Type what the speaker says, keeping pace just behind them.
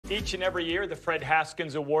Each and every year, the Fred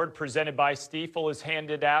Haskins Award presented by Stiefel is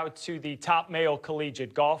handed out to the top male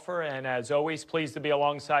collegiate golfer. And as always, pleased to be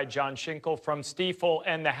alongside John Schinkel from Stiefel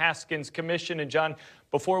and the Haskins Commission. And John,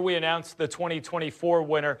 before we announce the 2024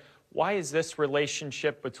 winner, why has this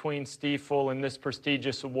relationship between Stiefel and this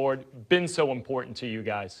prestigious award been so important to you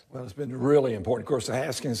guys? Well, it's been really important. Of course, the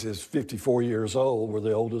Haskins is 54 years old. We're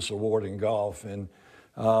the oldest award in golf. And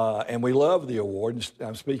we love the award.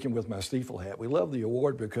 I'm speaking with my Stiefel hat. We love the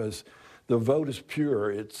award because the vote is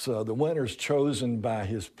pure. It's the winner's chosen by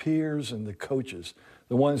his peers and the coaches,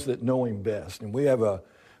 the ones that know him best. And we have a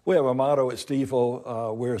motto at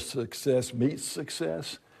Stiefel where success meets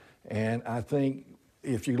success. And I think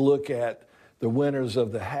if you look at the winners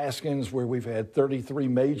of the Haskins, where we've had 33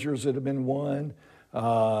 majors that have been won,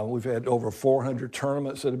 we've had over 400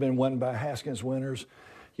 tournaments that have been won by Haskins winners.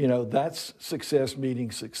 You know, that's success meeting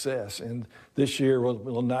success. And this year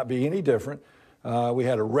will not be any different. We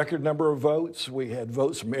had a record number of votes. We had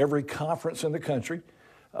votes from every conference in the country.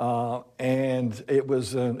 And it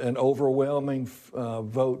was an overwhelming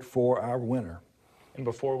vote for our winner. And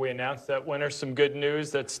before we announce that winner, some good news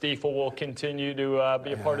that Stiefel will continue to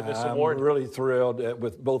be a part of this award. I'm really thrilled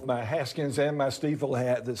with both my Haskins and my Stiefel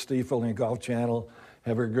hat that Stiefel and Golf Channel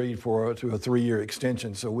have agreed to a 3-year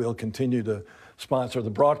extension. So we'll continue to sponsor the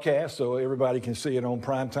broadcast so everybody can see it on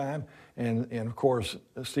prime time. And of course,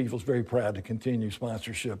 Stiefel's very proud to continue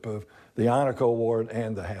sponsorship of the Onico Award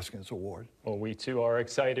and the Haskins Award. Well, we too are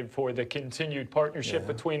excited for the continued partnership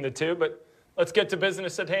between the two, but let's get to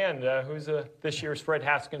business at hand. Who's this year's Fred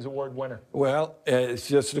Haskins Award winner? Well, it's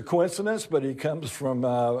just a coincidence, but he comes from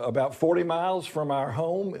about 40 miles from our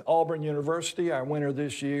home, Auburn University. Our winner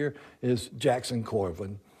this year is Jackson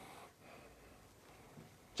Koivun.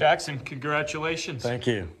 Jackson, congratulations. Thank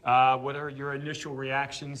you. What are your initial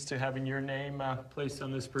reactions to having your name placed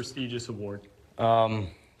on this prestigious award? I'm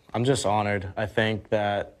just honored. I think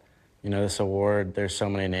that, this award, there's so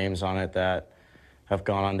many names on it that have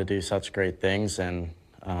gone on to do such great things, and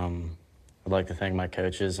I'd like to thank my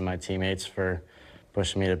coaches and my teammates for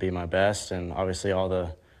pushing me to be my best, and obviously all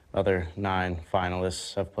the other 9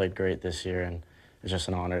 finalists have played great this year, and it's just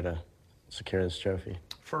an honor to secure this trophy.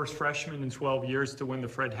 First freshman in 12 years to win the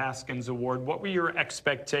Fred Haskins Award. What were your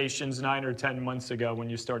expectations 9 or 10 months ago when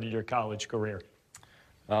you started your college career?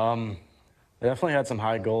 I definitely had some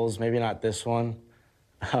high goals, maybe not this one,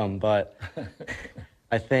 but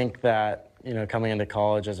I think that, coming into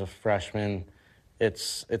college as a freshman,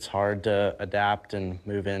 it's hard to adapt and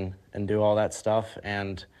move in and do all that stuff.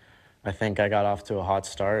 And I think I got off to a hot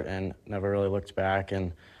start and never really looked back.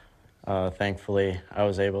 And thankfully, I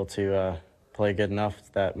was able to play good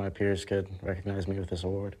enough that my peers could recognize me with this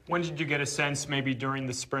award. When did you get a sense, maybe during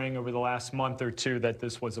the spring, over the last month or two, that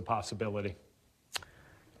this was a possibility?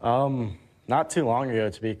 Not too long ago,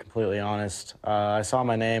 to be completely honest. I saw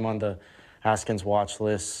my name on the Haskins watch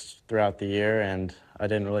list throughout the year, and I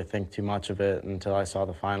didn't really think too much of it until I saw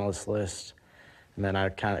the finalist list. And then I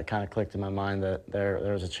kind of clicked in my mind that there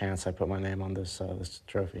was a chance I put my name on this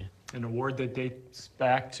trophy. An award that dates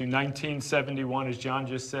back to 1971, as John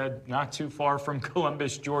just said, not too far from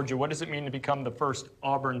Columbus, Georgia. What does it mean to become the first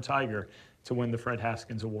Auburn Tiger to win the Fred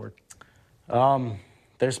Haskins Award?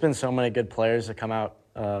 There's been so many good players that come out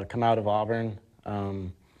of Auburn,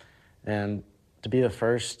 and to be the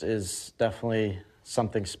first is definitely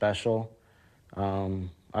something special. I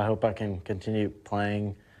hope I can continue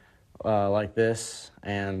playing like this,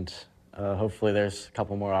 and hopefully there's a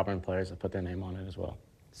couple more Auburn players that put their name on it as well.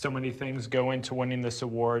 So many things go into winning this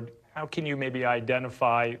award. How can you maybe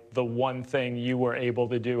identify the one thing you were able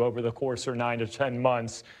to do over the course of 9 to 10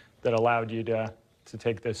 months that allowed you to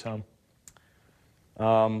take this home?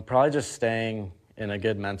 Probably just staying in a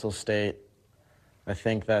good mental state. I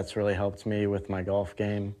think that's really helped me with my golf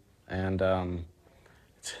game, and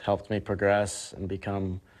it's helped me progress and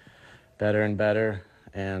become better and better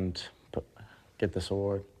and get this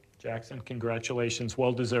award. Jackson, congratulations.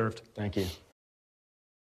 Well deserved. Thank you.